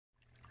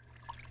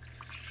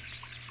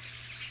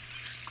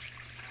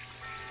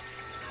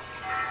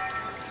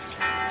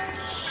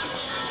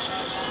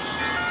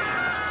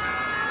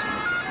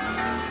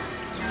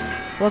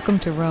Welcome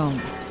to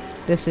Rome.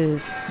 This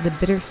is The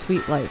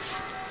Bittersweet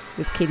Life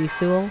with Katie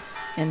Sewell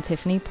and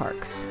Tiffany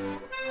Parks.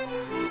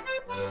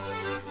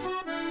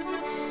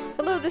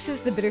 Hello, this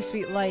is The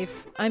Bittersweet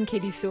Life. I'm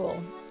Katie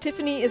Sewell.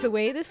 Tiffany is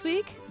away this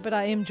week, but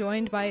I am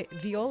joined by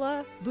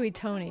Viola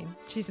Buitoni.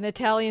 She's an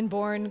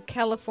Italian-born,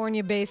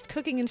 California-based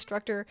cooking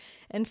instructor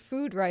and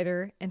food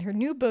writer, and her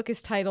new book is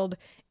titled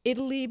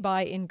Italy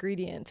by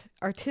Ingredient: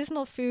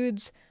 Artisanal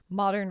Foods,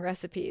 Modern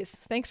Recipes.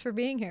 Thanks for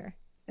being here.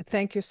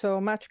 Thank you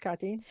so much,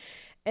 Katie.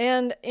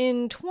 And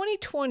in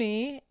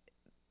 2020,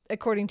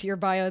 according to your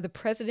bio, the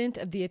President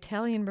of the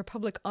Italian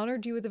Republic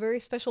honored you with a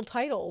very special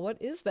title.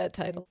 What is that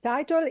title?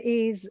 Title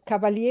is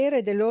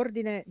Cavaliere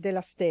dell'Ordine,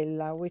 della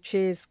Stella, which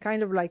is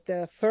kind of like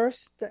the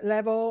first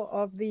level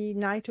of the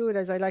knighthood,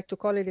 as I like to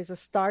call it, is a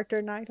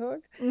starter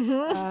knighthood.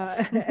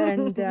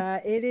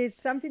 It is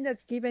something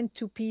that's given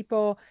to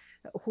people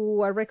who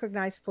are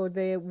recognized for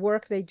the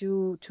work they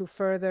do to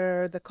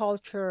further the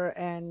culture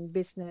and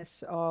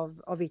business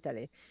of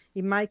Italy.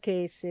 In my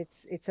case,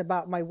 it's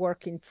about my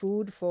work in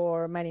food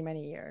for many,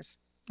 many years.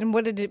 And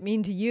what did it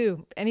mean to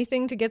you?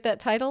 Anything to get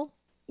that title?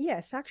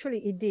 Yes, actually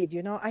it did.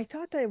 You know, I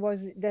thought I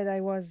was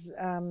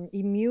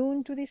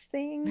immune to these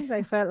things.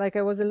 I felt like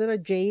I was a little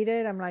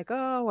jaded. I'm like,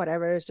 oh,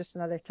 whatever, it's just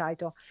another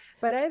title.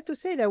 But I have to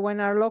say that when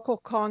our local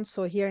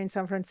consul here in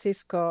San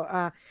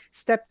Francisco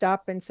stepped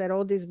up and said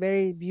all these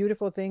very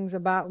beautiful things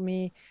about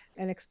me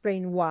and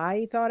explained why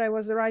he thought I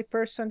was the right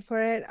person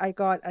for it, I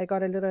got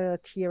a little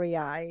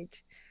teary-eyed.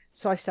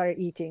 So I started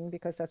eating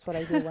because that's what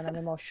I do when I'm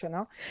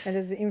emotional. And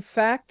there's in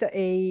fact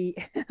a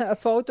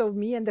photo of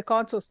me and the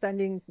consul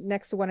standing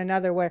next to one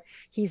another, where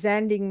he's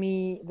handing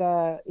me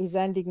the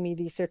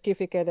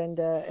certificate and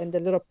the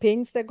little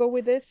pins that go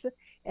with this,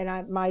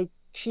 and my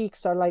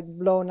cheeks are like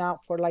blown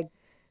out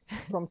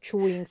from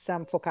chewing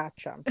some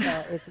focaccia.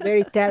 So it's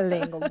very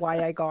telling of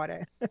why I got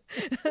it.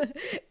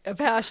 A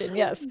passion,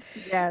 yes.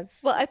 Yes.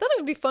 Well, I thought it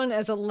would be fun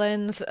as a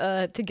lens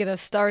to get us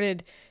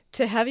started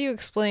to have you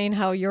explain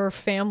how your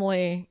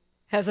family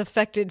has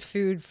affected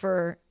food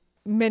for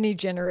many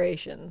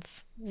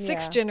generations. Yeah.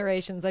 6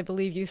 generations, I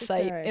believe you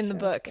cite in the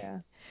book.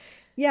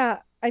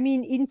 Yeah. I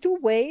mean, in 2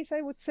 ways, I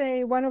would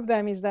say. One of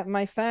them is that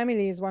my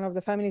family is one of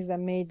the families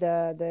that made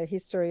the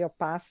history of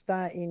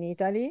pasta in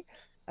Italy.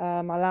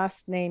 My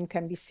last name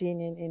can be seen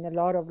in a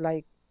lot of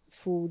like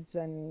foods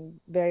and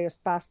various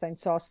pasta and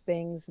sauce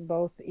things,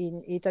 both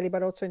in Italy,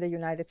 but also in the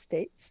United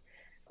States.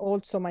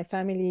 Also, my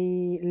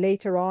family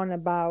later on,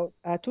 about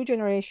 2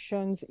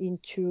 generations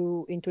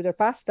into their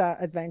pasta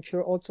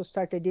adventure, also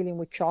started dealing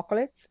with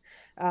chocolates.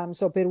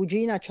 So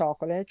Perugina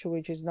chocolate,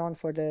 which is known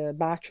for the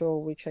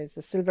bacio, which is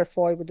the silver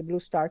foil with the blue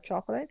star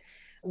chocolate,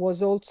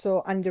 was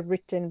also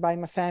underwritten by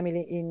my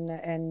family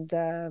and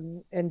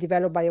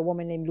developed by a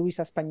woman named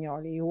Luisa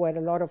Spagnoli, who had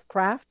a lot of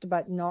craft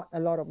but not a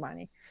lot of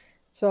money.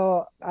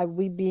 So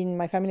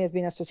my family has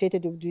been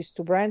associated with these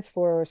 2 brands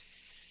for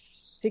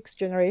 6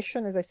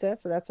 generations, as I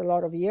said, so that's a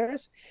lot of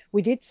years.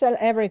 We did sell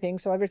everything,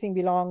 so everything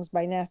belongs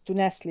to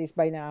Nestle's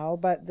by now,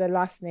 but the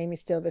last name is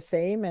still the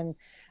same, and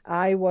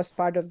I was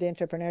part of the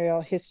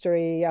entrepreneurial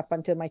history up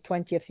until my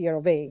 20th year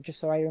of age,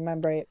 so I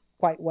remember it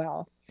quite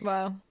well.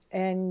 Wow.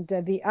 And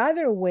the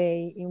other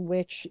way in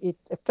which it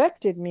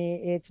affected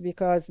me, it's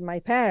because my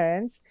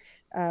parents,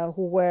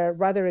 who were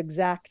rather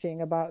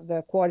exacting about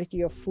the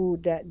quality of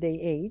food that they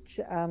ate,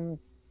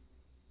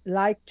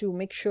 like to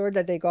make sure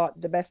that they got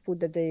the best food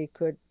that they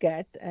could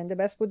get, and the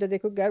best food that they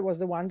could get was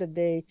the one that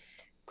they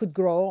could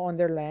grow on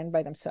their land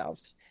by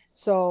themselves.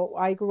 So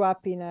I grew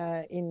up in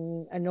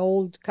an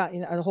old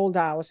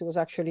house. It was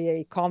actually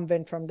a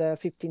convent from the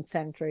 15th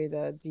century,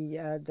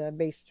 the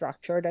base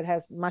structure that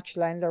has much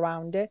land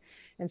around it.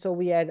 And so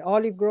we had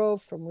olive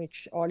grove from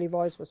which olive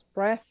oil was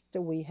pressed.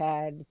 We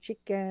had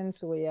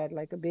chickens. We had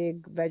like a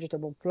big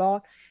vegetable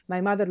plot.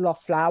 My mother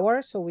loved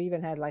flowers, so we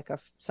even had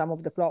some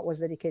of the plot was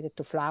dedicated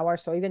to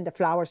flowers. So even the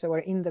flowers that were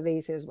in the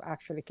vases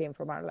actually came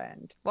from our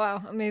land.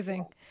 Wow,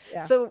 amazing.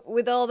 Yeah. So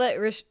with all that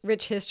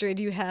rich history,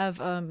 do you have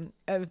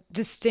a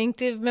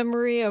distinctive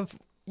memory of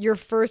your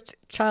first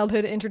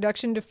childhood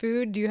introduction to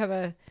food? Do you have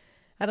a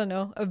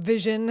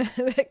vision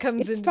that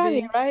comes in? It's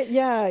funny, right?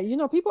 Yeah. You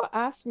know, people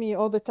ask me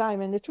all the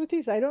time, and the truth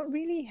is I don't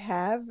really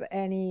have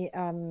any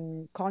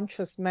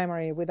conscious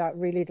memory without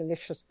really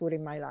delicious food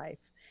in my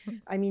life.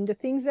 I mean, the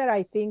things that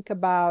I think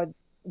about,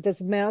 the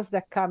smells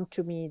that come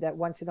to me that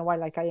once in a while,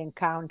 like I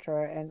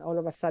encounter, and all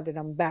of a sudden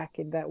I'm back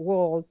in that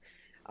world,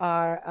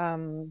 are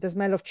the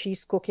smell of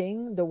cheese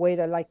cooking. The way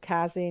that like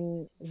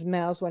casein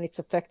smells when it's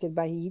affected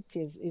by heat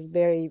is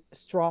very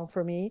strong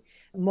for me.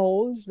 The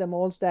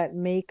molds that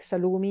make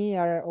salumi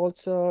are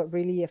also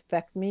really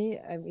affect me.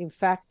 In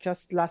fact,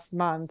 just last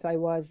month I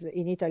was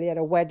in Italy at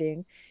a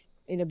wedding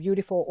in a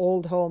beautiful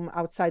old home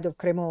outside of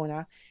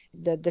Cremona.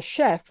 The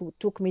chef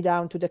took me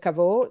down to the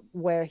caveau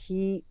where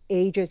he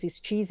ages his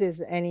cheeses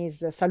and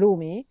his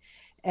salumi.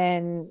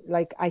 And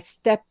like I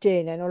stepped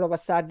in, and all of a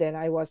sudden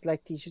I was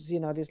like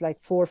this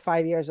like 4 or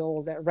 5 years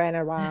old that ran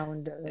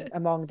around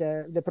among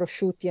the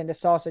prosciutti and the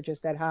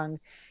sausages that hung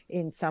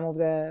in some of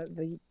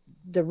the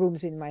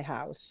rooms in my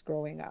house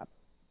growing up.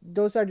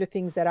 those are the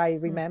things that I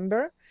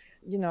remember.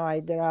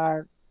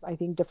 I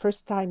think the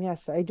first time,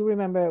 yes, I do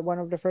remember one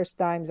of the first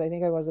times, I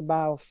think I was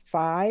about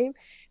 5,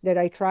 that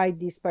I tried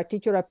this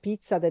particular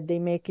pizza that they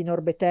make in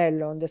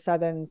Orbetello on the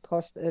southern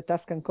coast,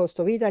 Tuscan coast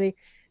of Italy,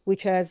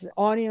 which has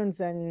onions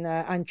and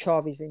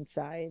anchovies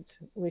inside,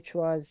 which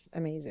was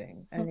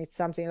amazing. And it's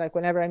something like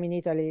whenever I'm in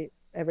Italy,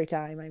 every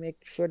time I make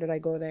sure that I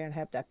go there and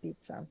have that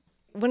pizza.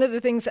 One of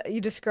the things that you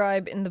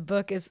describe in the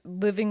book is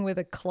living with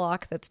a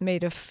clock that's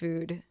made of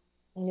food.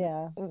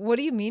 Yeah. What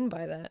do you mean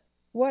by that?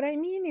 What I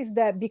mean is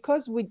that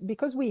because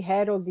we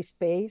had all this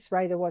space,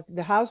 right?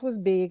 The house was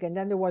big, and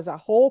then there was a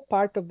whole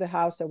part of the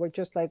house that were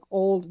just like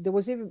old. There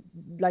was even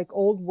like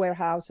old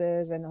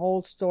warehouses and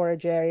old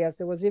storage areas.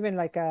 There was even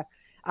like a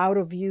out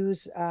of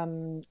use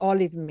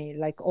olive mill,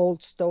 like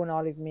old stone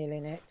olive mill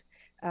in it.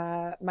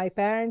 My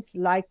parents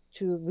liked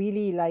to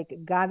really like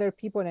gather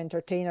people and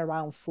entertain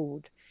around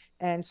food.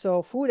 And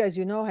so food, as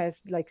you know,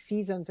 has like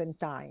seasons and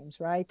times,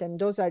 right? And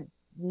those are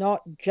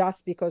not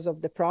just because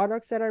of the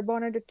products that are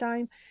born at the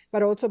time,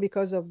 but also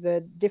because of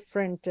the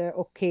different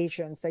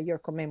occasions that you're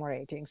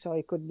commemorating. So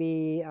it could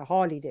be a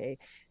holiday,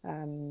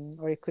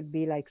 or it could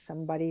be like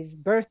somebody's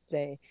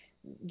birthday,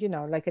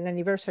 like an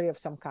anniversary of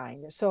some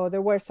kind. So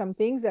there were some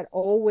things that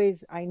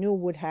always I knew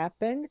would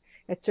happen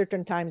at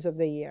certain times of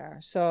the year.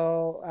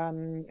 So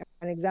an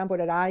example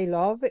that I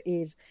love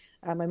is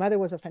my mother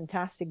was a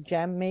fantastic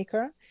jam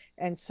maker.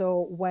 And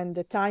so when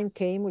the time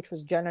came, which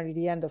was generally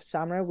the end of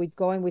summer, we'd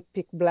go and we'd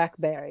pick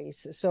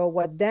blackberries. So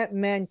what that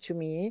meant to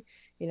me,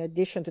 in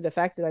addition to the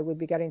fact that I would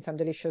be getting some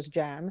delicious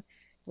jam,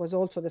 was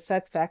also the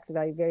sad fact that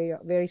I very,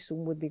 very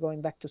soon would be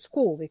going back to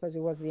school because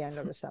it was the end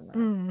of the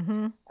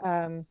summer.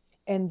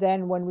 And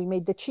then when we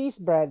made the cheese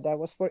bread, that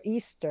was for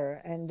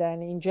Easter. And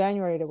then in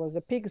January, there was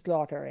the pig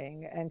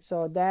slaughtering. And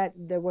so that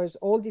there was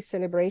all this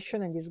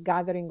celebration and this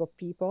gathering of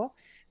people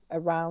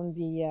around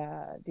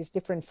these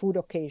different food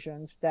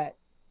occasions that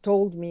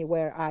told me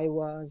where I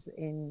was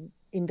in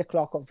the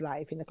clock of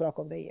life, in the clock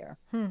of the year.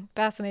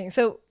 Fascinating.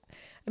 So,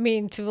 I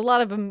mean, to a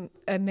lot of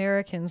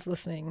Americans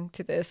listening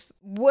to this,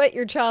 what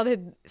your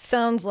childhood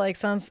sounds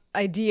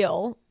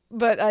ideal.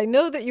 But I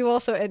know that you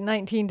also at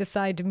 19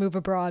 decided to move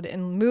abroad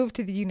and move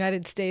to the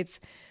United States.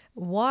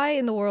 Why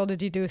in the world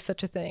did you do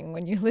such a thing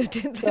when you lived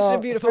in such a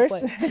beautiful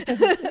place?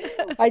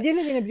 I did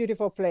live in a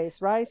beautiful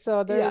place, right?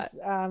 So there's,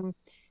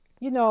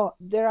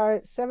 there are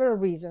several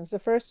reasons. The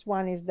first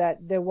one is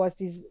that there was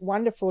this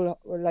wonderful,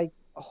 like,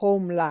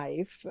 home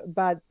life,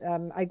 but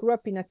I grew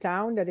up in a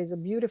town that is a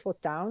beautiful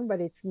town, but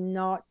it's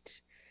not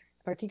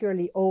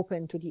particularly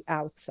open to the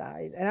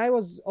outside. And I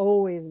was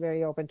always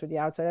very open to the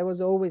outside. I was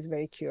always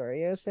very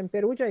curious. And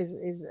Perugia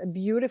is a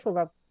beautiful,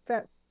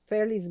 but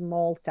fairly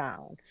small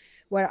town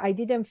where I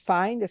didn't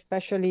find,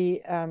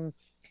 especially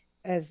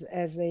as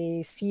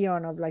a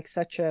scion of like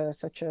such a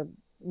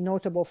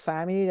notable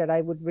family, that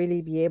I would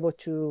really be able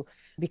to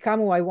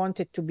become who I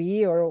wanted to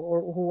be,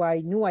 or who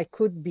I knew I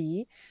could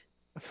be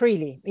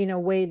freely, in a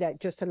way that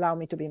just allowed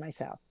me to be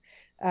myself.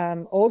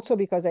 Also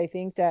because I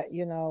think that,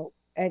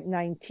 at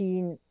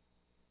 19,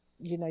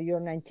 you're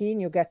 19,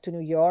 you get to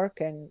New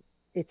York and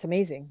it's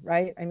amazing,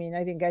 right? I mean,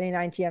 I think any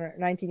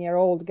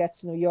 19-year-old gets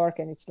to New York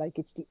and it's like,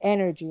 it's the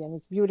energy and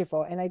it's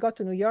beautiful. And I got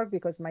to New York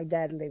because my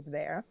dad lived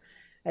there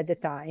at the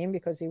time,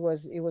 because he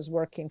was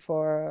working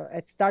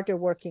it started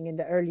working in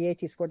the early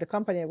 80s for the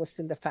company that was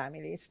still the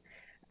family's.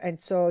 And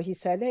so he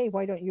said, hey,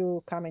 why don't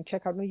you come and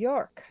check out New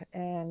York?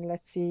 And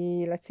let's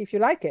see if you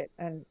like it.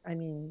 And I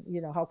mean,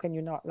 how can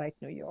you not like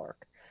New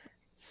York?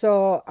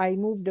 So I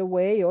moved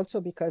away also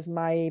because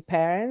my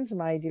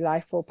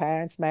delightful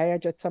parents'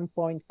 marriage at some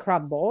point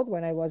crumbled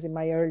when I was in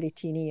my early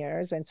teen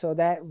years. And so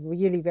that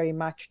really very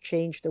much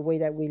changed the way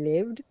that we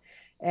lived.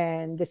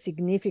 And the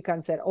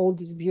significance that all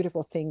these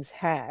beautiful things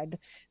had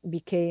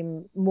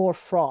became more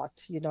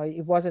fraught.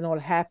 It wasn't all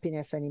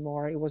happiness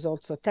anymore. It was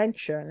also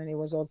tension, and it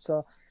was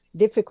also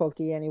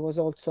difficulty. And it was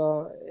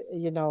also,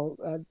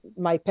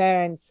 my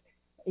parents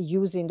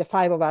using the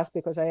 5 of us,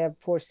 because I have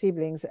 4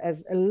 siblings,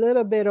 as a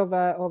little bit of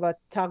a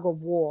tug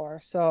of war.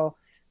 So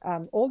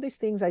all these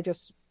things I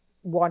just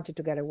wanted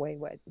to get away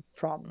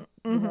from.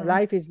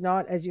 Life is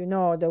not, as you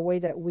know, the way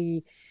that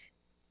we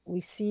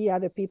see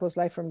other people's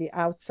life from the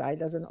outside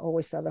doesn't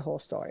always tell the whole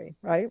story,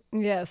 right?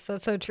 Yes,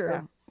 that's so true.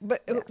 Yeah.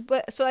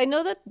 But so I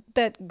know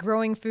that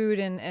growing food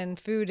and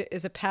food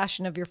is a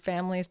passion of your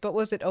family's, but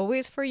was it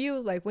always for you?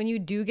 Like when you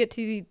do get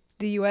to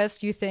the US,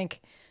 do you think,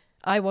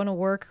 I want to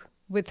work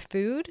with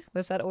food?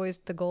 Was that always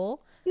the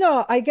goal?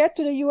 No, I get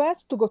to the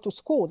US to go to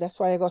school. That's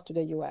why I got to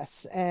the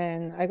US.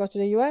 And I got to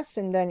the US,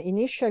 and then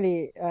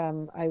initially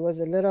I was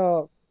a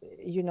little,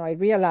 I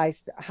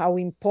realized how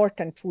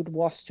important food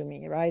was to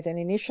me, right? And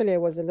initially I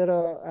was a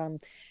little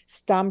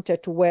stumped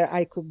at to where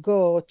I could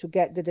go to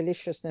get the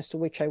deliciousness to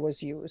which I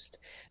was used.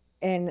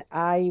 And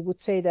I would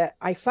say that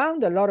I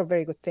found a lot of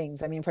very good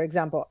things. I mean, for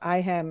example, I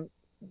am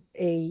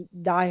a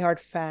diehard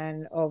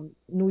fan of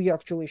New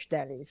York Jewish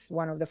delis.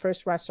 One of the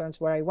first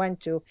restaurants where I went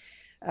to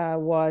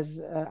was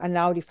a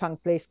now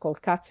defunct place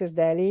called Katz's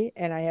Deli,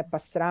 and I had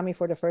pastrami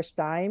for the first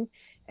time,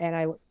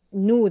 and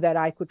knew that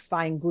I could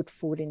find good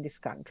food in this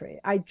country.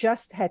 I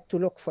just had to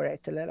look for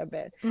it a little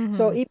bit.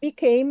 So it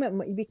became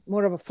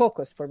more of a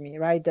focus for me,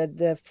 right? That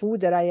the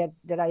food that I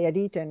had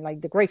eaten,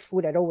 like the great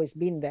food had always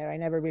been there. I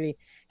never really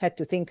had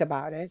to think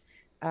about it.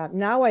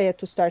 Now I had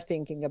to start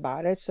thinking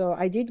about it. So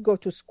I did go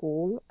to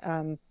school.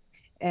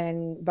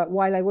 But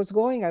while I was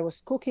going, I was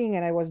cooking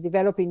and I was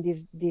developing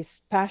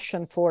this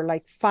passion for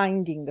like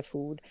finding the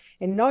food,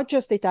 and not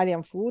just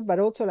Italian food, but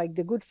also like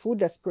the good food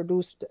that's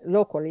produced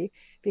locally.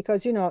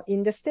 Because,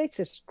 in the States,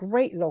 it's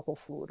great local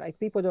food. Like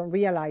people don't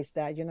realize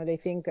that, they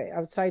think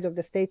outside of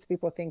the States,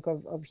 people think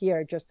of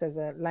here just as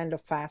a land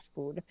of fast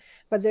food.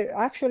 But there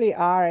actually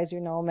are, as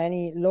you know,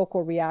 many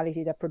local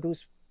reality that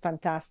produce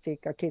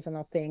fantastic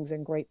artisanal things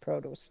and great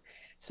produce.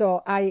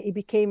 So it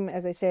became,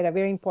 as I said, a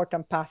very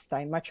important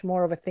pastime, much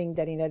more of a thing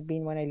than it had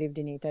been when I lived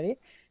in Italy.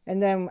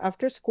 And then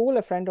after school,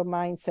 a friend of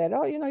mine said,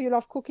 oh, you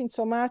love cooking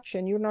so much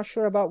and you're not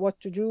sure about what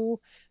to do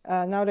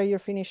now that you're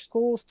finished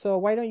school. So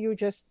why don't you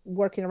just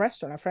work in a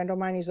restaurant? A friend of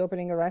mine is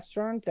opening a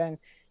restaurant, and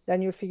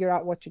then you'll figure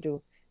out what to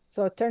do.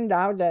 So it turned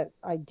out that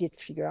I did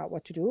figure out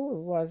what to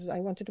do. I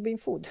wanted to be in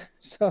food.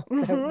 So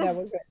that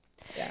was it.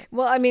 Yeah.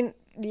 Well, I mean,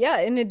 yeah,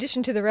 in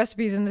addition to the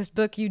recipes in this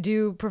book, you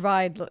do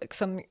provide like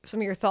some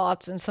of your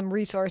thoughts and some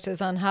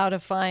resources on how to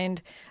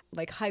find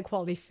like high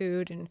quality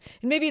food. And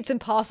maybe it's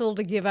impossible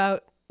to give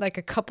out like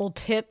a couple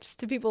tips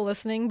to people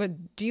listening,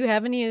 but do you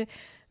have any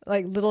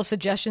like little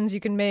suggestions you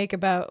can make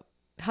about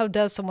how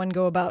does someone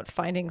go about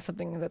finding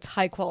something that's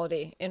high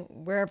quality in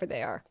wherever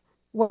they are?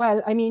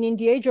 Well, I mean, in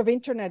the age of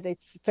internet,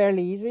 it's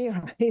fairly easy,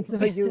 right?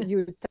 So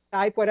you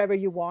type whatever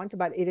you want,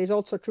 but it is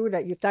also true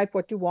that you type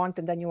what you want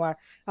and then you are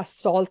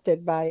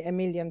assaulted by a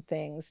million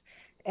things.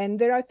 And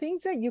there are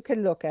things that you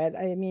can look at.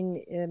 I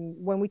mean,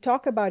 when we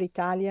talk about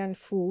Italian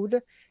food,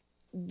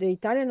 the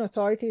Italian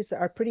authorities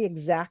are pretty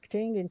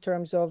exacting in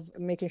terms of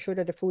making sure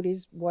that the food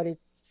is what it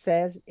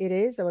says it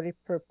is, or what it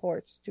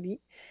purports to be.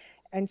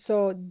 And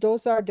so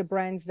those are the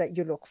brands that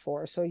you look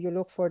for. So you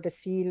look for the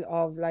seal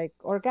of like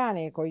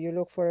organic, or you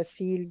look for a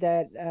seal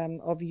that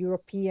of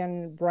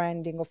European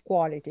branding of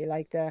quality,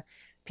 like the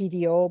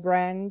PDO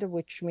brand,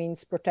 which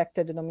means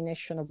protected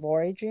denomination of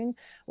origin,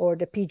 or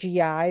the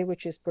PGI,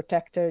 which is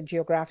protected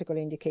geographical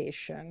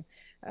indication.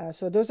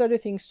 So those are the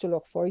things to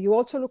look for. You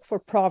also look for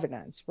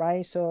provenance,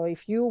 right? So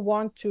if you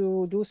want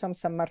to do some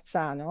San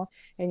Marzano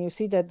and you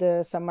see that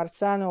the San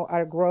Marzano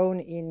are grown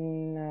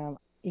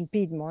in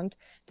Piedmont,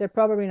 they're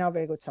probably not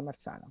very good San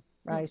Marzano,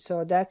 right?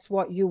 So that's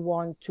what you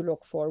want to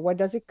look for. Where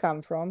does it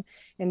come from?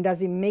 And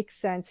does it make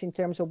sense in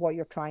terms of what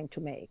you're trying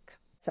to make?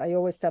 So I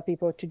always tell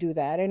people to do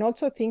that. And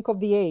also think of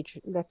the age.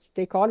 Let's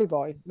take olive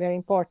oil, very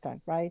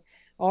important, right?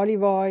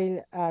 Olive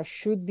oil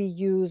should be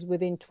used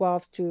within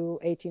 12 to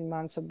 18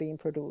 months of being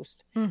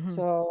produced.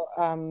 So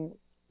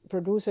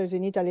producers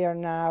in Italy are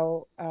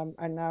now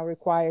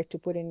required to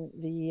put in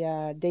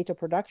the date of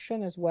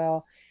production as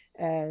well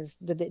as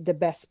the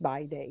best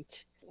buy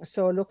date.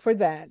 So look for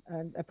that.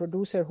 A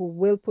producer who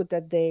will put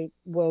that date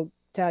will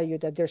tell you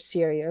that they're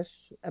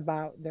serious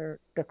about their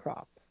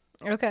crop.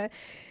 Okay.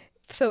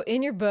 So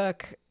in your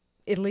book,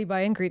 Italy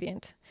by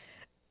Ingredient,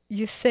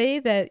 you say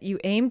that you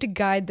aim to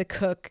guide the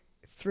cook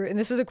through, and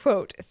this is a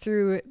quote,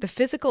 through the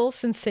physical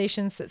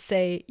sensations that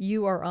say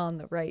you are on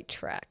the right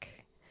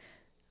track.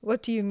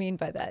 What do you mean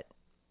by that?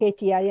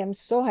 Katie, I am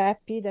so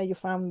happy that you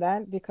found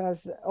that,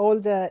 because all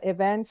the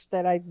events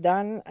that I've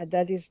done,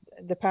 that is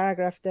the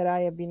paragraph that I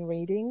have been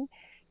reading,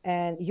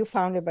 and you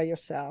found it by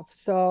yourself.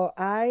 So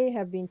I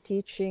have been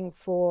teaching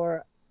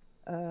for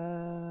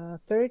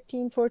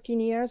 13, 14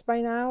 years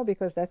by now,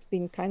 because that's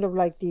been kind of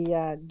like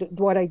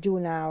what I do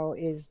now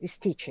is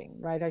teaching,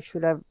 right? I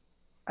should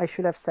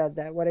have said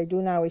that. What I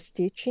do now is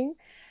teaching,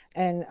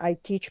 and I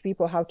teach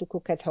people how to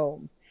cook at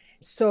home.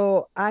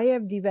 So I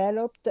have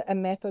developed a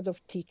method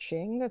of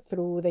teaching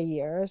through the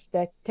years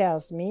that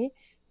tells me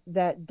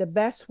that the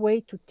best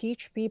way to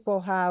teach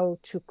people how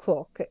to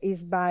cook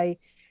is by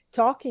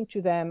talking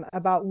to them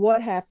about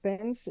what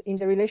happens in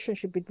the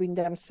relationship between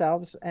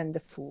themselves and the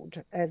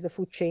food, as the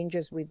food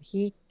changes with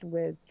heat,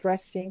 with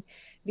dressing,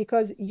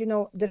 because,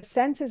 the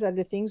senses are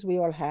the things we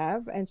all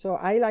have. And so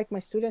I like my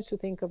students to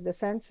think of the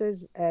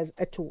senses as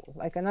a tool,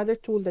 like another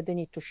tool that they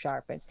need to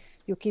sharpen.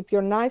 You keep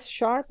your knives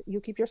sharp, you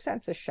keep your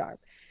senses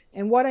sharp.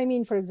 And what I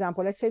mean, for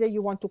example, let's say that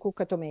you want to cook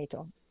a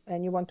tomato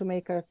and you want to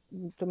make a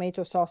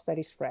tomato sauce that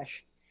is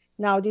fresh.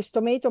 Now, this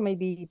tomato may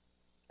be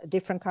a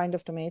different kind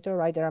of tomato,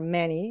 right? There are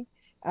many.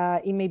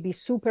 It may be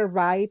super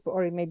ripe,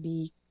 or it may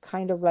be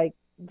kind of like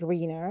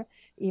greener.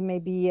 It may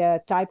be a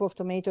type of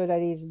tomato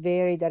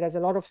that has a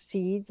lot of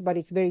seeds, but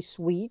it's very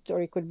sweet,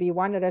 or it could be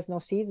one that has no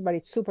seeds, but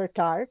it's super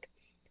tart.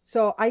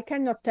 So I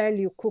cannot tell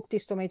you cook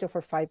this tomato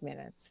for 5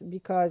 minutes,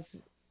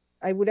 because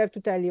I would have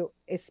to tell you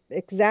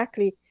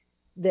exactly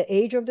the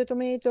age of the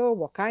tomato,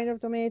 what kind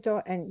of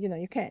tomato, and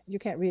you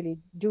can't really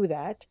do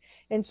that.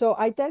 And so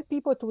I tell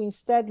people to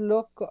instead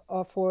look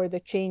for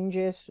the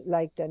changes,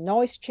 like the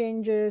noise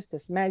changes, the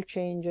smell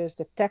changes,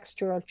 the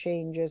textural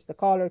changes, the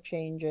color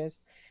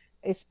changes.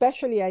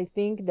 Especially, I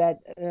think that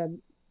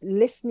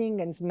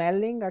listening and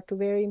smelling are two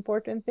very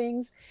important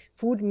things.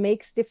 Food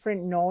makes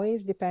different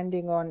noise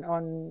depending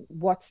on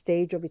what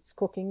stage of its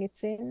cooking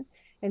it's in.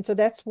 And so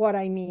that's what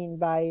I mean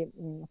by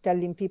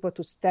telling people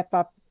to step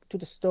up to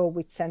the stove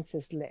with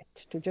senses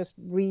lit, to just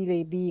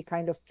really be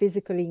kind of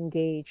physically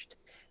engaged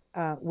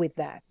with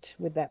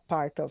that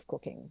part of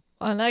cooking.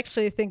 And I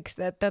actually think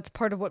that that's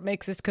part of what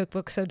makes this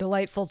cookbook so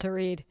delightful to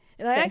read.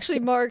 And Thank you.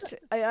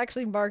 I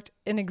actually marked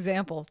an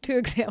example, two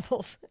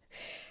examples.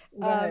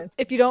 Go ahead.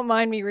 If you don't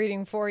mind me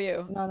reading for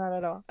you, No, not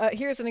at all.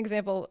 here's an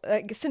example.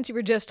 Since you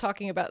were just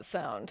talking about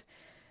sound,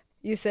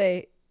 you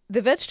say,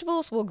 the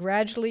vegetables will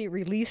gradually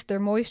release their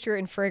moisture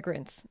and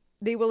fragrance.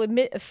 They will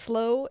emit a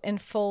slow and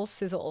full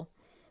sizzle.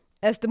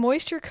 As the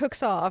moisture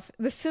cooks off,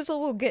 the sizzle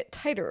will get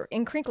tighter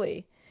and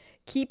crinkly.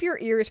 Keep your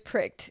ears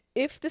pricked.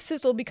 If the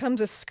sizzle becomes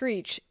a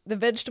screech, the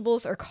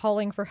vegetables are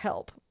calling for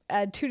help.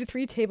 Add 2 to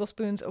 3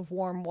 tablespoons of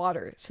warm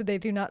water so they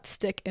do not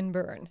stick and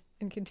burn.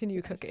 And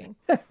continue cooking.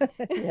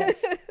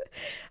 Yes.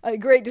 A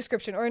great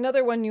description. Or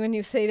another one, when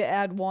you say to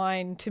add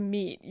wine to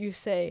meat, you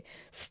say,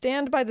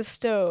 stand by the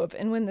stove,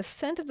 and when the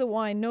scent of the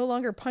wine no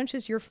longer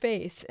punches your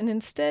face and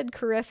instead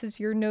caresses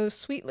your nose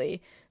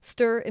sweetly,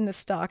 stir in the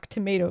stock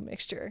tomato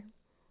mixture.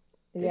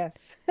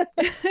 Yes.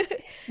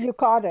 You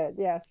caught it.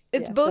 Yes.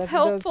 It's Yes. both Those.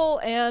 helpful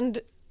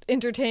and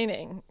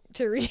entertaining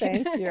to read.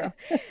 Thank you.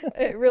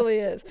 It really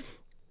is.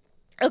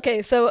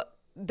 Okay, so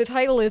the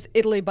title is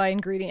Italy by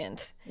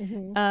Ingredient.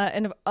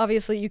 And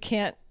obviously you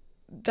can't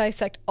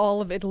dissect all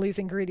of Italy's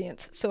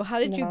ingredients. So how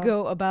did you No.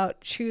 go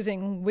about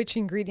choosing which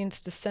ingredients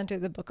to center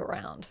the book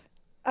around?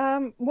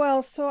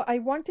 Well, so I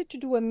wanted to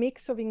do a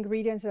mix of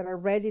ingredients that are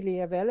readily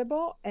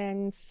available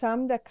and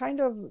some that kind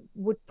of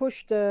would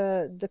push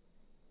the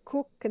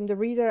cook and the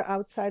reader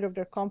outside of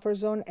their comfort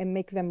zone and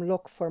make them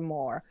look for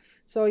more.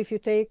 So if you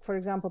take, for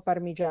example,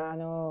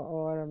 Parmigiano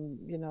or,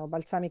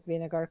 balsamic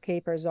vinegar,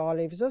 capers,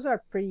 olives, those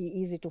are pretty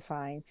easy to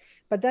find.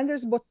 But then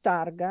there's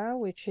Bottarga,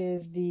 which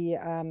is the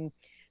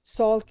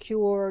salt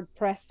cured,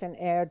 pressed and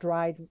air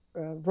dried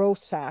roe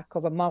sack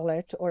of a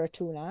mullet or a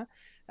tuna.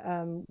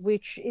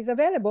 Which is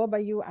available,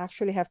 but you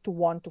actually have to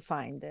want to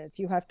find it.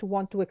 You have to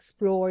want to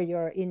explore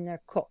your inner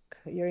cook,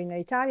 your inner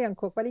Italian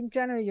cook, but in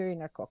general, your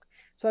inner cook.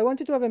 So I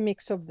wanted to have a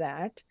mix of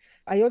that.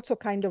 I also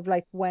kind of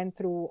like went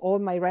through all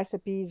my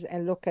recipes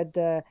and look at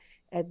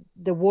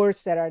the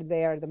words that are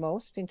there the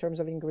most in terms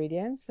of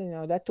ingredients.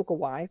 That took a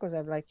while because I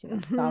have like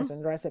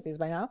 1,000 recipes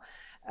by now.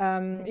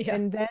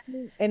 Yeah.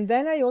 And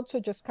then I also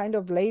just kind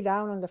of lay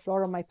down on the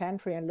floor of my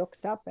pantry and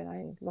looked up and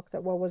I looked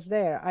at what was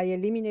there. I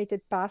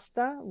eliminated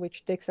pasta,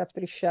 which takes up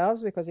 3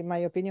 shelves because in my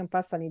opinion,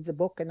 pasta needs a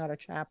book and not a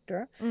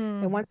chapter.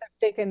 And once I've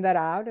taken that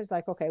out, it's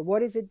like, okay,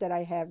 what is it that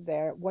I have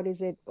there? What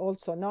is it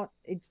also not?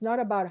 It's not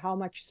about how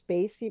much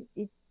space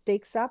it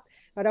takes up,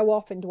 but how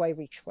often do I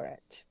reach for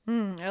it?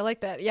 I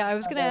like that. Yeah, I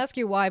was going to ask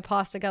you why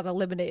pasta got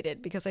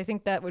eliminated because I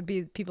think that would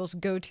be people's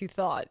go-to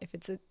thought. If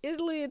it's in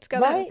Italy, it's got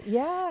to have Right?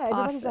 Yeah.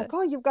 Everybody's pasta. like,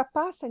 oh, you've got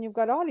pasta and you've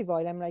got olive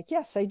oil. I'm like,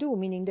 yes, I do,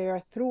 meaning they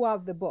are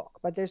throughout the book,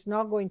 but there's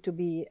not going to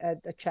be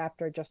a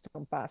chapter just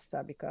on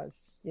pasta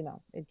because,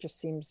 it just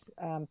seems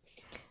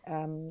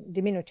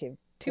diminutive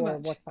Too for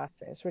much. what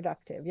pasta is,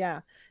 reductive. Yeah.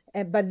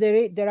 But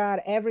there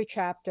are every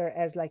chapter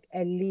as like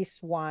at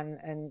least one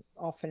and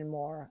often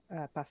more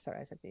pasta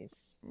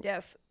recipes.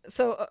 Yes.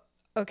 So,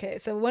 okay.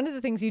 So, one of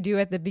the things you do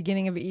at the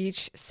beginning of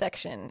each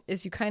section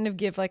is you kind of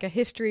give like a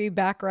history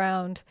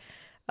background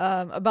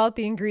about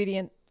the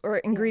ingredient or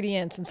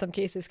ingredients in some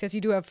cases, because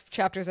you do have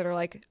chapters that are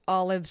like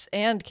olives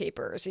and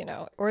capers,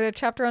 or a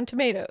chapter on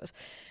tomatoes.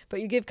 But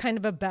you give kind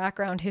of a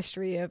background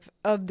history of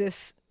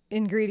this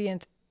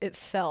ingredient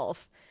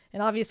itself.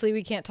 And obviously,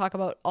 we can't talk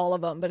about all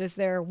of them, but is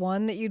there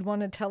one that you'd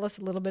want to tell us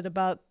a little bit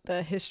about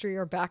the history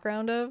or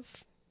background of?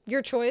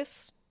 Your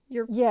choice.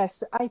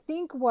 Yes, I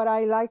think what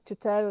I like to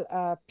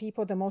tell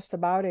people the most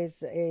about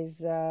is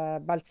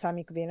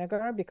balsamic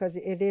vinegar because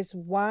it is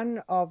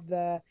one of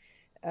the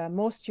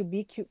most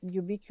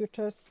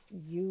ubiquitous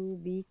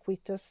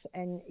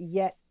and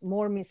yet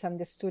more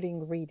misunderstood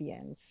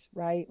ingredients,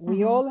 right?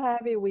 We all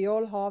have it, we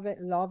all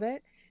love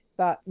it,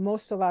 but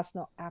most of us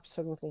know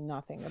absolutely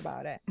nothing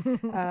about it.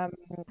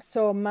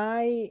 So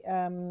my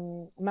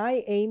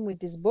aim with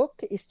this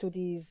book is to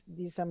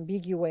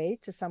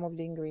disambiguate some of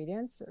the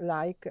ingredients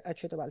like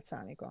aceto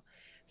balsamico.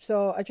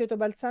 So aceto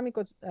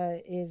balsamico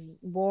it's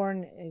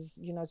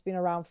been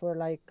around for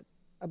like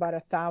about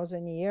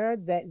 1,000 years.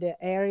 The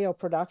area of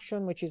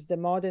production, which is the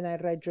Modena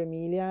and Reggio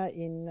Emilia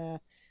in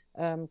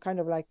kind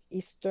of like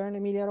Eastern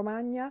Emilia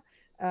Romagna,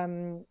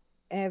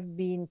 have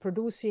been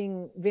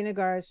producing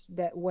vinegars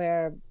that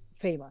were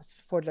famous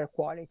for their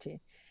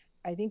quality.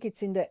 I think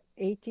it's in the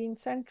 18th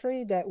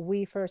century that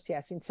we first,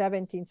 yes, in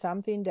 17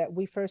 something, that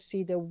we first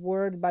see the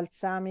word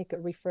balsamic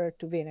referred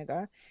to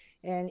vinegar.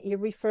 And it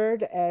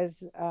referred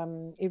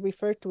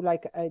to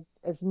like a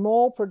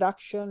small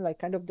production, like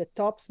kind of the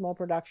top small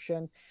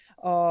production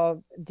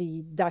of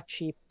the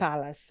duchy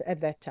palace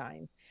at that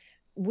time.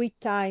 with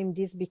time,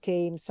 this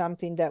became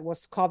something that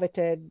was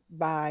coveted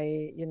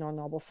by,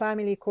 noble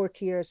family.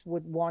 Courtiers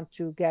would want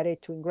to get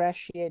it to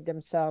ingratiate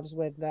themselves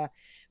with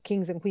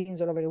kings and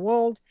queens all over the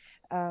world.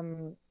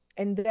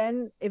 And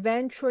then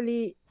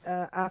eventually,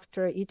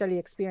 after Italy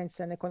experienced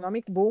an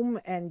economic boom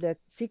and the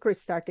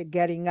secrets started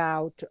getting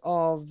out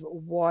of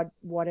what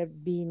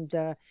have been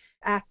the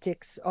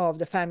attics of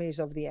the families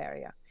of the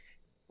area,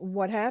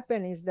 what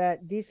happened is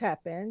that this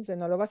happens,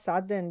 and all of a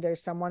sudden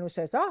there's someone who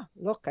says, oh,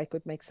 look, I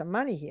could make some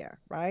money here,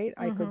 right?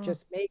 I could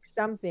just make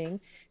something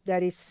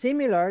that is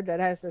similar, that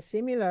has a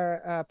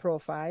similar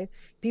profile.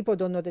 People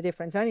don't know the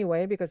difference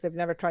anyway because they've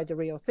never tried the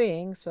real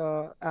thing.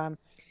 So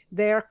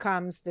there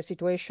comes the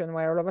situation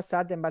where all of a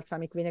sudden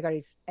balsamic vinegar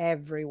is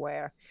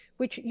everywhere,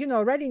 which,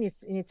 already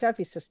in itself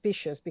is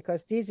suspicious,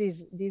 because this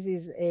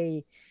is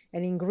an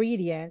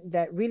ingredient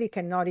that really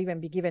cannot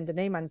even be given the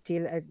name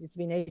until it's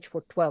been aged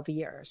for 12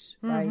 years,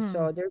 right?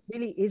 So there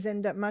really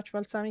isn't that much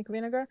balsamic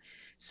vinegar.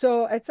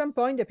 So at some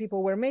point, the people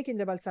who were making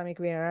the balsamic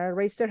vinegar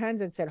raised their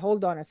hands and said,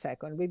 hold on a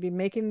second, we've been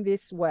making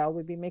this well,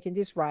 we've been making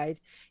this right,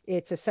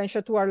 it's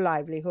essential to our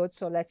livelihood,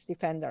 so let's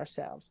defend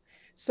ourselves.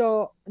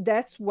 So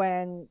that's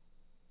when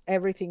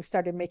everything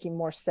started making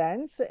more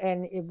sense,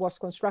 and it was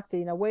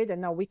constructed in a way that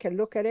now we can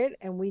look at it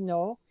and we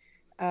know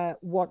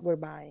what we're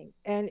buying.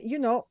 And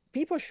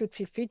people should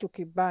feel free to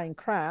keep buying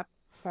crap,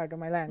 pardon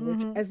my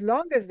language, as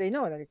long as they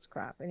know that it's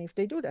crap. And if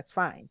they do, that's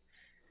fine.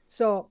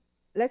 So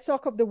let's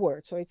talk of the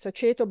word. So it's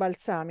aceto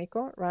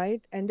balsamico,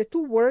 right? And the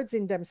two words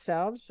in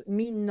themselves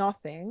mean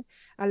nothing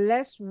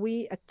unless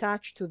we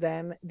attach to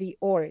them the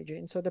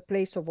origin, so the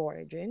place of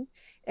origin,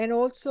 and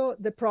also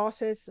the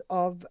process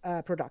of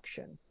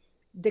production.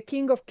 The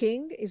king of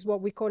king is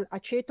what we call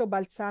aceto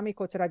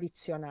balsamico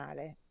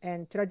tradizionale,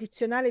 and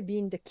tradizionale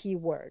being the key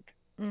word.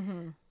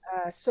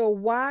 So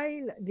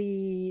while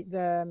the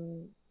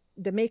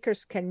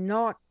makers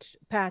cannot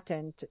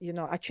patent,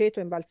 aceto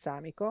and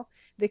balsamico,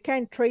 they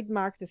can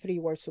trademark the three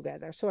words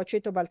together. So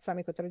aceto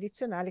balsamico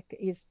tradizionale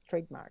is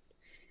trademarked.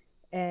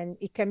 And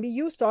it can be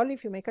used only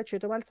if you make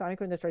aceto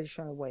balsamico in the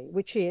traditional way,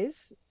 which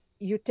is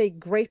you take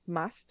grape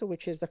must,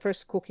 which is the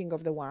first cooking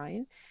of the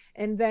wine,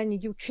 and then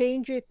you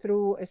change it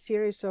through a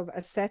series of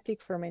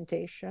acetic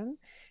fermentation,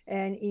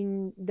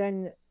 and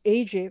then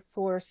age it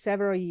for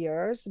several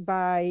years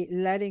by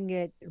letting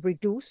it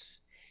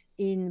reduce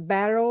in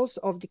barrels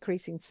of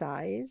decreasing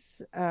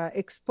size,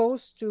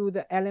 exposed to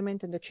the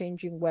element and the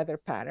changing weather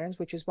patterns,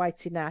 which is why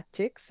it's in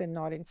attics and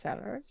not in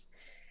cellars.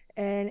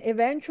 And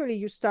eventually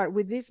you start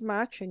with this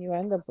much and you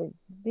end up with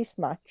this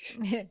much.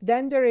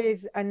 Then there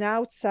is an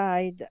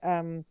outside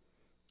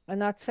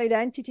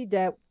entity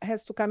that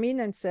has to come in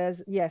and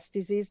says, yes,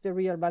 this is the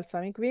real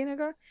balsamic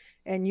vinegar,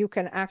 and you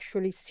can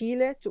actually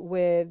seal it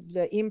with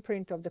the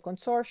imprint of the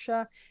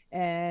consortia,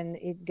 and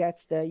it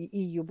gets the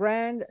EU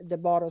brand. The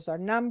bottles are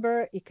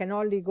numbered. It can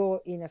only go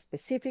in a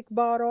specific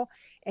bottle,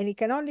 and it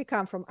can only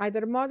come from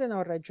either Modena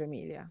or Reggio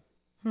Emilia.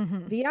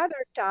 The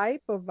other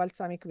type of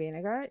balsamic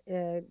vinegar,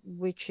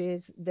 which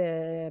is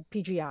the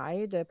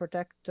PGI, the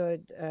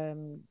protected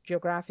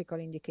geographical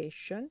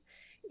indication,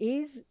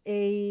 is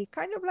a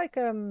kind of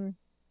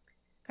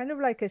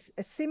like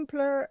a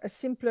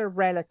simpler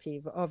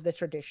relative of the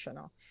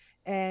traditional.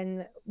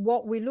 And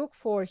what we look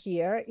for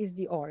here is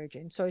the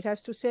origin. So it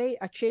has to say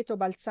aceto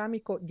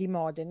balsamico di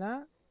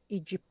Modena,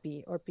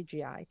 EGP or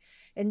PGI,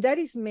 and that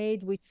is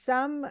made with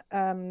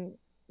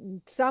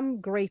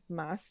some grape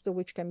must,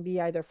 which can be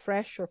either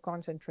fresh or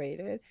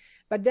concentrated,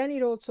 but then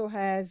it also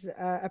has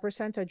a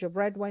percentage of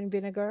red wine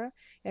vinegar,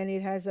 and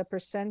it has a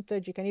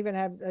percentage, you can even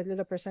have a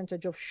little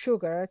percentage of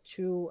sugar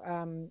to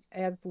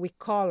help with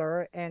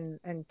color and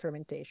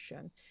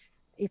fermentation.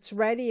 It's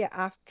ready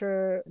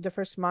after the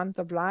first month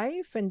of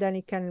life, and then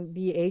it can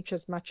be aged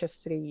as much as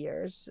 3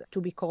 years to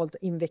be called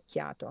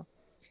invecchiato.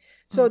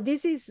 So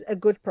this is a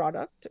good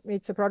product.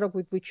 It's a product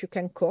with which you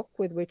can cook,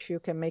 with which you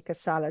can make a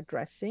salad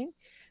dressing.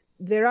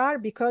 There are,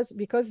 because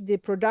the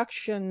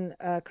production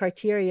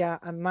criteria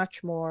are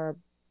much more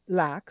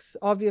lax,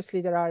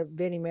 obviously there are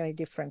very many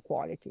different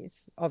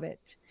qualities of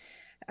it.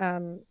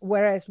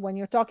 Whereas when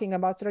you're talking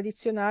about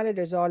tradizionale,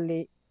 there's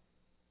only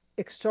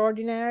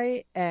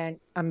extraordinary and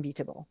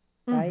unbeatable,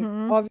 right?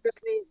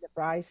 Obviously the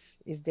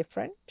price is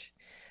different.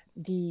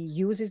 The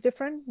use is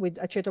different. With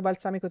aceto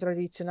balsamico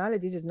tradizionale,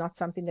 this is not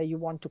something that you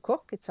want to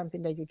cook. It's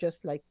something that you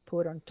just like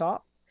put on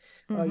top.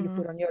 You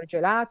put on your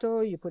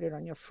gelato, you put it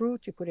on your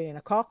fruit, you put it in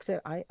a cocktail.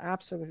 I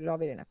absolutely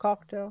love it in a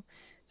cocktail.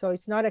 So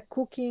it's not a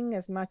cooking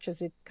as much as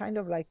it's kind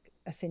of like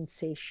a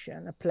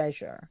sensation, a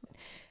pleasure.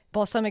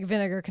 Balsamic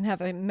vinegar can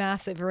have a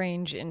massive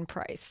range in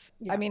price.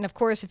 Yeah. I mean, of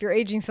course, if you're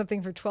aging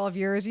something for 12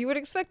 years, you would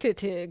expect it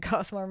to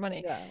cost more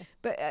money. Yeah.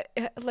 But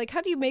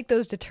how do you make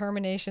those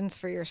determinations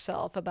for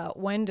yourself about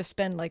when to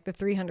spend like the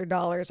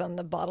 $300 on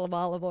the bottle of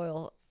olive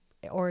oil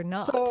or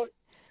not? So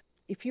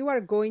if you are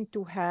going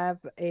to have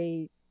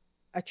a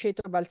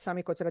aceto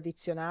balsamico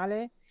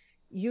tradizionale,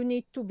 you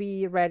need to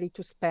be ready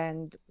to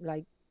spend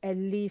at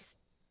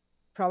least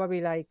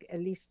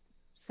 $70,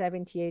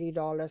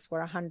 $80 for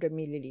 100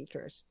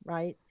 milliliters,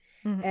 right?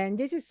 And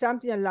this is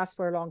something that lasts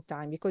for a long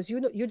time because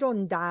you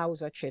don't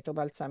douse aceto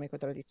balsamico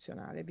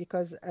tradizionale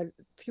because a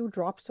few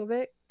drops of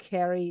it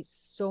carry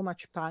so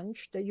much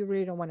punch that you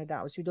really don't want to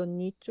douse. You don't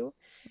need to.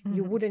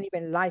 You wouldn't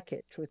even like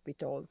it, truth be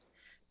told.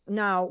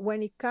 Now,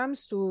 when it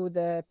comes to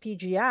the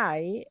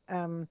PGI,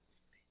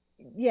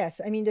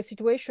 yes, I mean the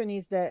situation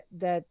is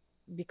that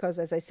because,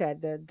 as I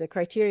said, the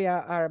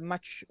criteria are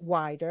much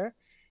wider.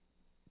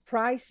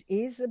 Price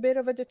is a bit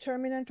of a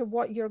determinant of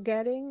what you're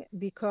getting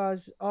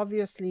because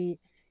obviously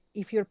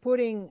if you're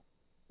putting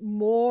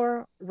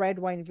more red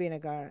wine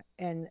vinegar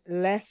and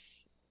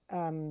less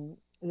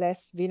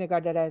vinegar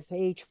that has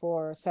aged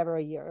for several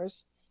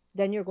years,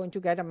 then you're going to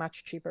get a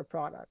much cheaper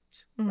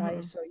product,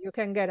 right? So you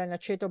can get an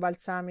aceto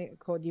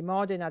balsamico di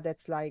Modena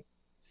that's like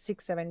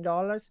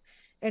 $6-7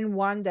 and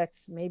one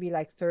that's maybe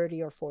like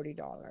 $30 or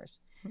 $40.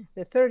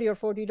 The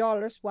 $30 or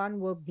 $40 one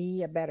will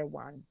be a better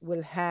one,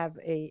 will have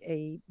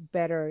a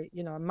better,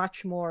 a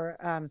much more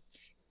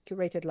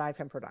curated life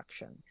and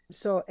production.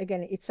 So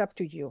again, it's up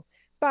to you,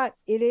 but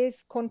it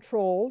is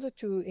controlled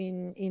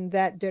in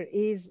that there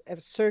is a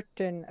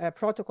certain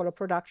protocol of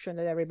production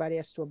that everybody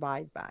has to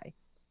abide by.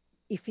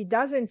 If it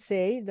doesn't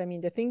say, I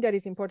mean, the thing that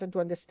is important to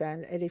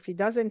understand, and if it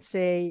doesn't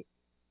say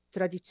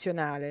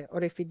tradizionale,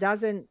 or if it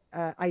doesn't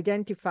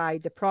identify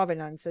the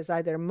provenance as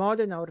either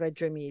Modena or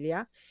Reggio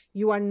Emilia,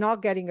 you are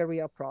not getting a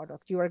real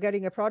product. You are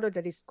getting a product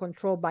that is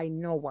controlled by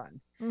no one.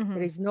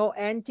 There is no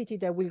entity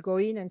that will go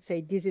in and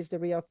say, this is the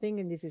real thing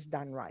and this is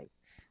done right.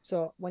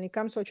 So when it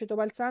comes to aceto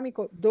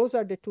balsamico, those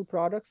are the two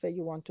products that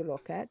you want to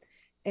look at.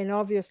 And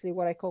obviously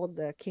what I call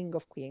the king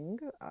of king,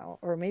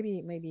 or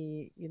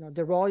maybe,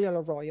 the royal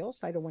of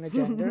royals, I don't want to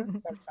gender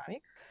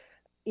balsamic,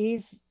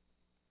 it's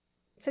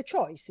a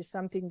choice. It's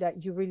something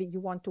that you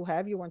want to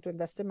have, you want to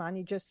invest the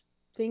money. Just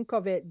think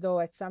of it though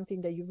as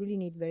something that you really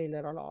need very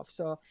little of.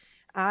 So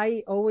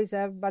I always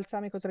have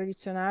balsamico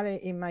tradizionale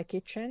in my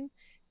kitchen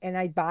and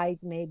I buy it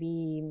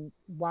maybe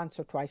once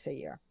or twice a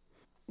year.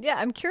 Yeah,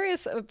 I'm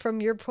curious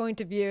from your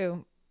point of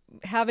view,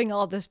 having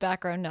all this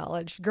background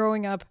knowledge,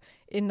 growing up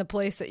in the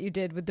place that you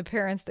did with the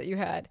parents that you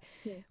had.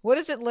 What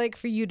is it like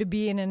for you to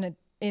be in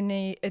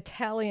a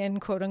Italian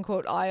quote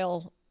unquote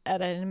aisle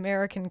at an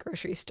American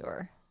grocery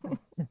store?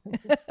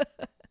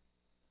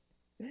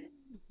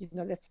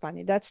 That's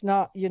funny. That's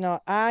not,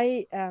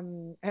 I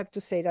have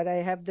to say that I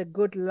have the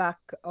good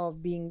luck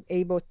of being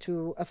able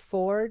to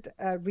afford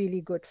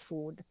really good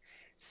food.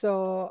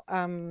 So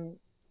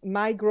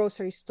my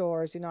grocery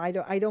stores, I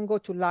don't go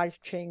to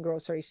large chain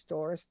grocery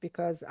stores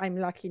because I'm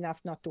lucky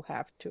enough not to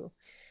have to.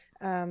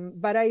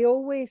 But I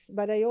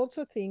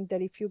also think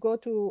that if you go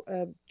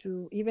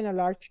to even a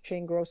large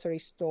chain grocery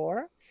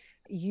store,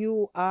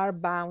 you are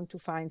bound to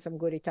find some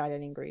good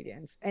Italian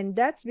ingredients. And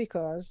that's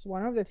because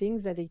one of the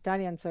things that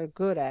Italians are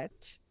good at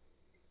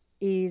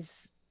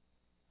is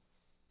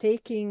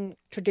taking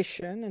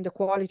tradition and the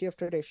quality of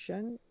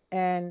tradition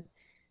and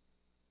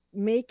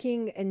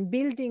making and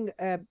building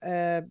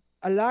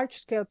a large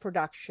scale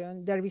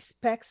production that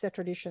respects the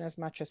tradition as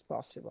much as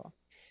possible.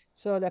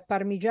 So the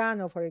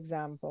Parmigiano, for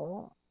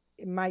example,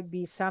 it might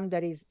be some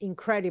that is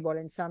incredible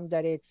and some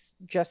that it's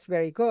just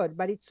very good,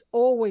 but it's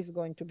always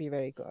going to be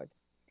very good.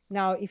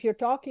 Now, if you're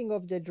talking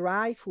of the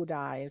dry food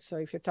aisle, so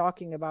if you're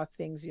talking about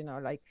things,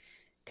 like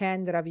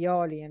canned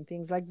ravioli and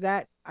things like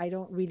that, I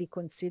don't really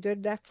consider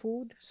that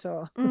food.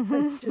 So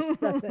it just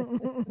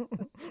doesn't,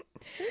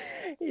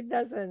 it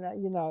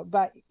doesn't,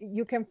 but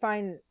you can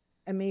find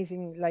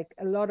amazing, like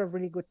a lot of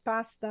really good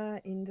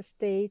pasta in the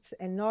States,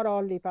 and not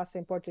only pasta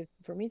imported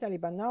from Italy,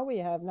 but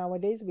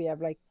nowadays we have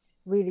like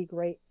really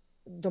great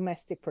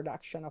domestic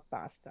production of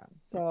pasta.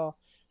 So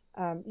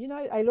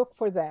I look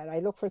for that. I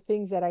look for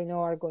things that I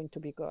know are going to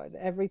be good.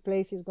 Every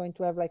place is going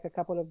to have like a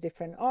couple of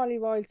different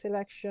olive oil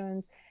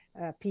selections,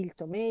 peeled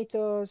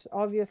tomatoes.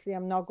 Obviously,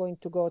 I'm not going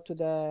to go to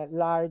the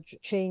large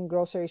chain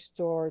grocery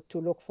store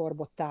to look for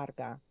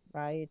bottarga,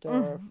 right?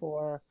 Or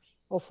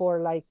for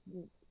like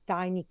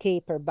tiny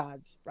caper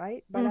buds,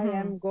 right? But I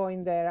am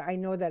going there. I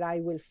know that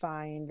I will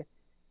find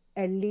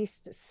at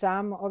least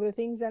some of the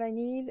things that I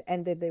need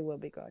and that they will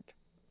be good.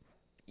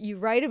 You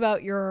write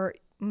about your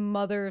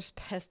mother's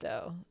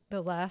pesto,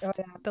 the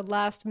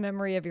last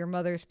memory of your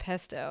mother's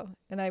pesto,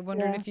 and I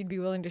wondered if you'd be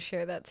willing to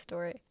share that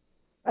story.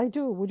 I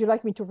do. Would you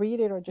like me to read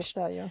it or just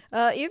tell you?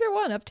 Either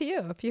one, up to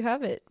you. If you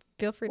have it,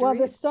 feel free to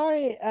read. The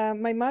story,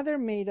 my mother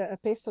made a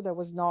pesto that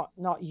was not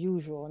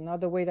usual,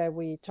 not the way that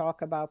we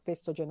talk about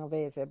pesto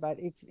genovese, but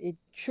it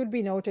should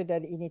be noted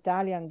that in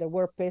Italian, the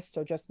word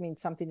pesto just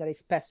means something that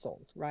is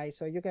pestled, right?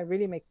 So you can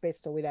really make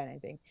pesto with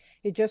anything.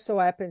 It just so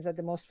happens that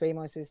the most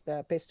famous is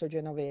the pesto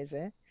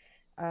genovese.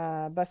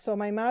 But so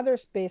my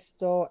mother's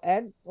pesto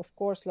had, of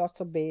course, lots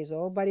of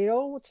basil, but it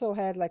also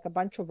had like a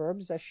bunch of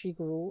herbs that she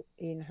grew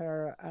in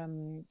her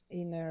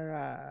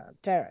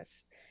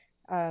terrace.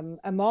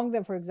 Among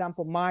them, for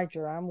example,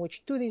 marjoram,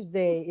 which to this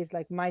day is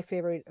like my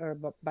favorite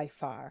herb by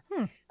far.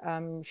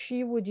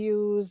 She would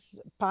use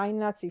pine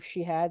nuts if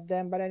she had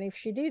them, but then if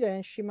she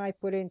didn't, she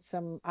might put in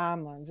some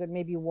almonds and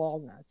maybe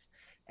walnuts.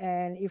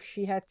 And if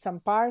she had some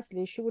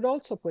parsley, she would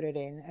also put it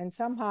in. And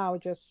somehow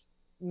just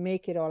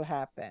make it all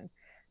happen.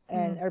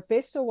 And Mm. her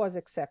pesto was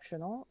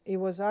exceptional. It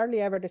was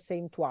hardly ever the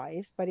same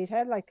twice, but it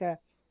had like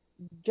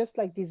just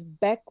like this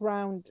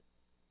background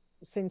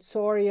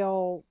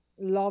sensorial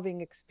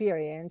loving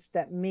experience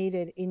that made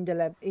it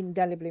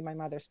indelibly my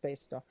mother's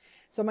pesto.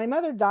 So my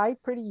mother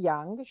died pretty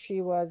young.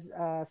 She was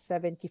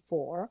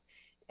 74.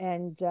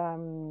 And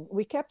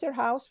we kept her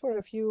house for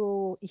a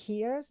few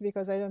years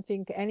because I don't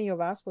think any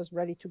of us was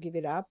ready to give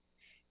it up.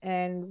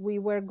 And we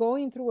were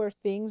going through her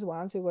things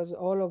once. It was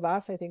all of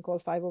us, I think all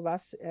five of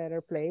us at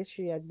her place.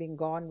 She had been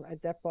gone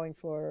at that point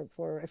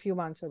for a few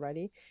months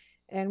already.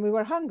 And we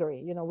were hungry.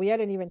 You know, we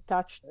hadn't even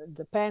touched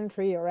the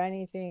pantry or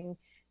anything.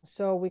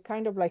 So we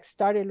kind of like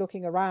started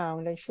looking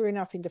around, and sure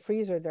enough, in the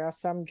freezer there are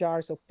some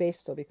jars of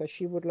pesto because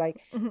she would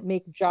like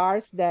make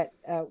jars that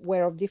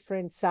were of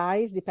different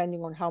size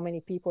depending on how many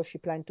people she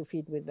planned to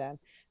feed with them.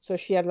 So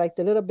she had like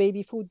the little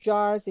baby food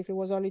jars if it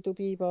was only two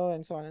people,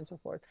 and so on and so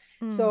forth.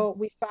 So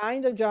we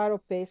find a jar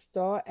of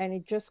pesto, and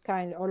it just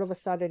kind of all of a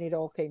sudden it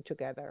all came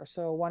together.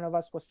 So one of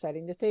us was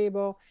setting the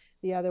table,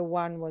 the other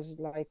one was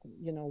like,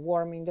 you know,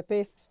 warming the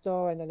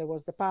pesto, and then there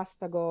was the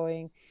pasta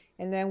going.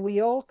 And then we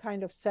all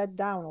kind of sat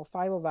down, all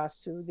five of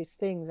us, to these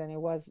things, and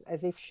it was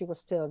as if she was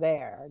still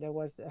there. There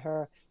was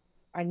her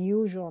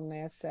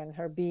unusualness and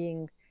her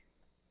being,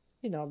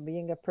 you know,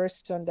 being a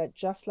person that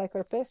just like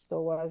her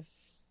pesto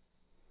was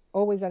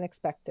always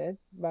unexpected,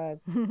 but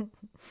you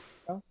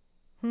know,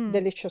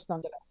 delicious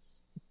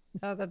nonetheless.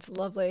 Oh, that's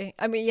lovely.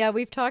 I mean, yeah,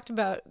 we've talked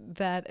about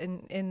that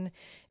in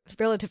a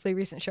relatively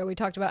recent show. We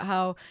talked about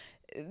how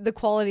the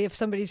quality of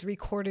somebody's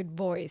recorded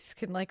voice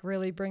can like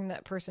really bring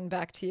that person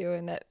back to you,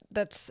 and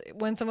that's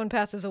when someone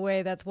passes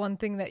away, that's one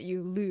thing that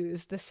you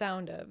lose the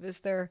sound of is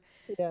their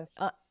Yes.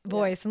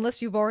 voice,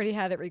 unless you've already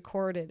had it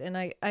recorded. And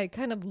I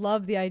kind of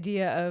love the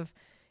idea of,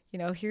 you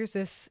know, here's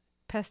this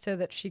pesto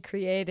that she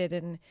created,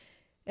 and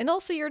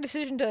also your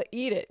decision to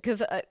eat it,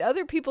 because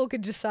other people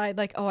could decide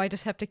like, oh, I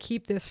just have to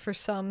keep this for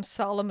some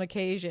solemn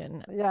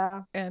occasion.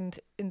 Yeah. And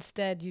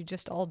instead you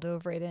just all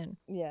dove right in.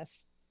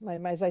 Yes.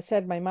 As I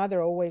said, my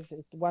mother always,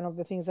 one of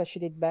the things that she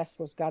did best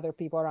was gather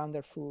people around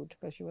their food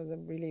because she was a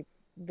really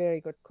very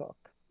good cook.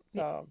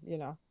 So, you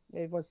know,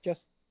 it was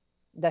just,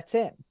 that's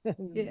it.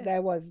 Yeah.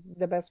 That was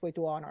the best way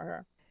to honor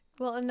her.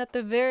 Well, and at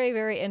the very,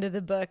 very end of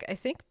the book, I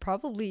think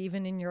probably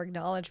even in your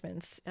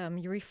acknowledgments,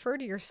 you refer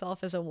to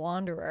yourself as a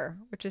wanderer,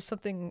 which is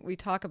something we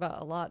talk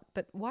about a lot.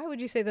 But why would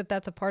you say that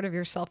that's a part of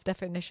your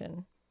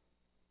self-definition?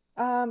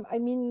 I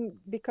mean,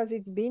 because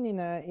it's been in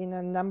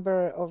a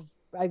number of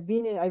I've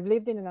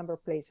lived in a number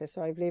of places.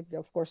 So I've lived,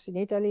 of course, in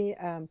Italy,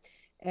 and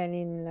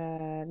in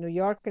New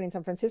York and in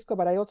San Francisco,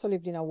 but I also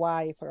lived in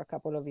Hawaii for a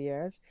couple of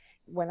years.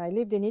 When I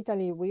lived in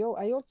Italy,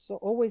 I also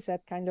always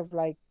had kind of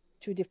like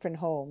two different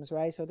homes,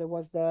 right? So there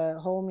was the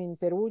home in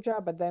Perugia,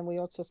 but then we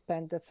also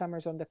spent the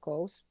summers on the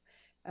coast,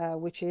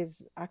 which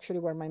is actually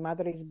where my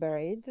mother is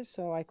buried.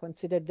 So I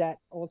considered that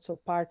also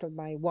part of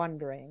my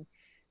wandering.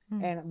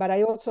 But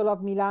I also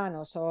love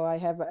Milano, so I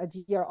have a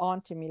dear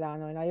aunt in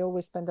Milano, and I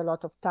always spend a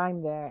lot of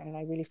time there, and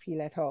I really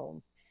feel at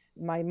home.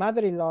 My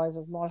mother-in-law has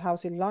a small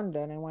house in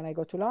London, and when I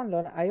go to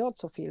London, I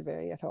also feel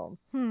very at home.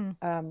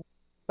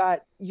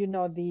 But you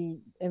know,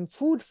 and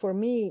food for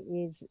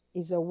me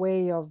is a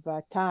way of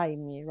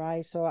tying me,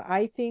 right? So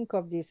I think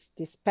of this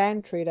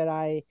pantry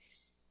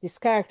these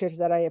characters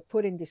that I have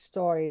put in this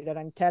story that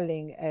I'm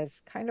telling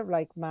as kind of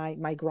like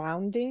my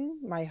grounding,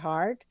 my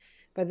heart.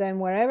 But then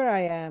wherever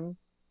I am,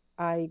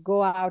 I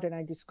go out and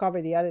I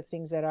discover the other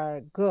things that are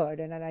good,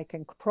 and then I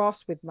can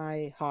cross with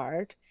my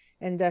heart,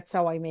 and that's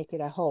how I make it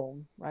a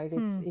home, right?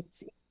 It's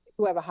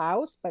to have a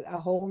house, but a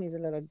home is a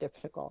little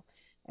difficult.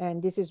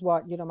 And this is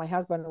what, you know, my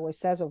husband always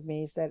says of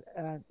me is that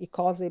he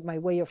calls it my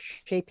way of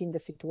shaping the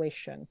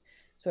situation.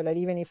 So that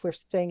even if we're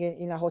staying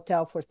in a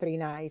hotel for 3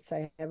 nights,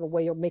 I have a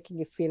way of making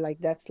it feel like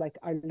that's like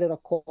our little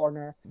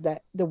corner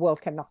that the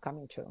world cannot come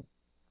into.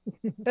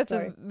 That's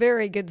a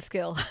very good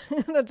skill.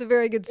 That's a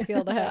very good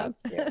skill to have.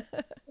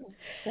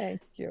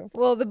 Thank you.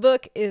 Well, the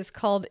book is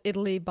called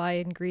Italy by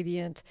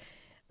Ingredient.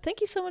 Thank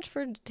you so much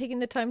for taking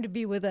the time to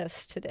be with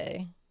us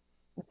today.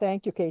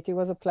 Thank you, Katie. It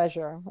was a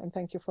pleasure. And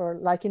thank you for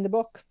liking the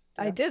book.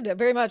 Yeah. I did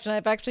very much. And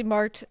I've actually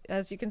marked,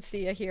 as you can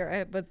see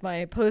here with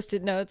my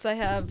Post-it notes, I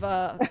have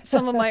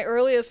some of my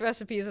earliest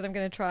recipes that I'm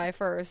going to try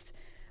first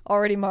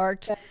already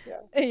marked.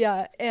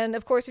 Yeah. And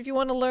of course, if you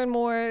want to learn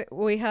more,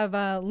 we have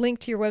a link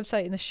to your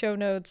website in the show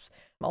notes,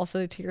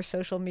 also to your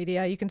social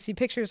media. You can see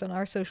pictures on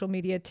our social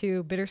media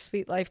too,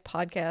 Bittersweet Life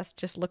Podcast.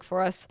 Just look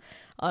for us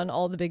on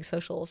all the big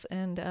socials,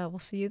 and we'll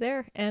see you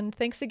there. And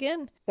thanks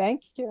again.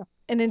 Thank you.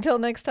 And until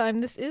next time,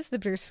 this is The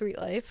Bittersweet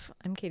Life.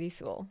 I'm Katie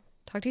Sewell.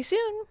 Talk to you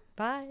soon.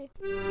 Bye.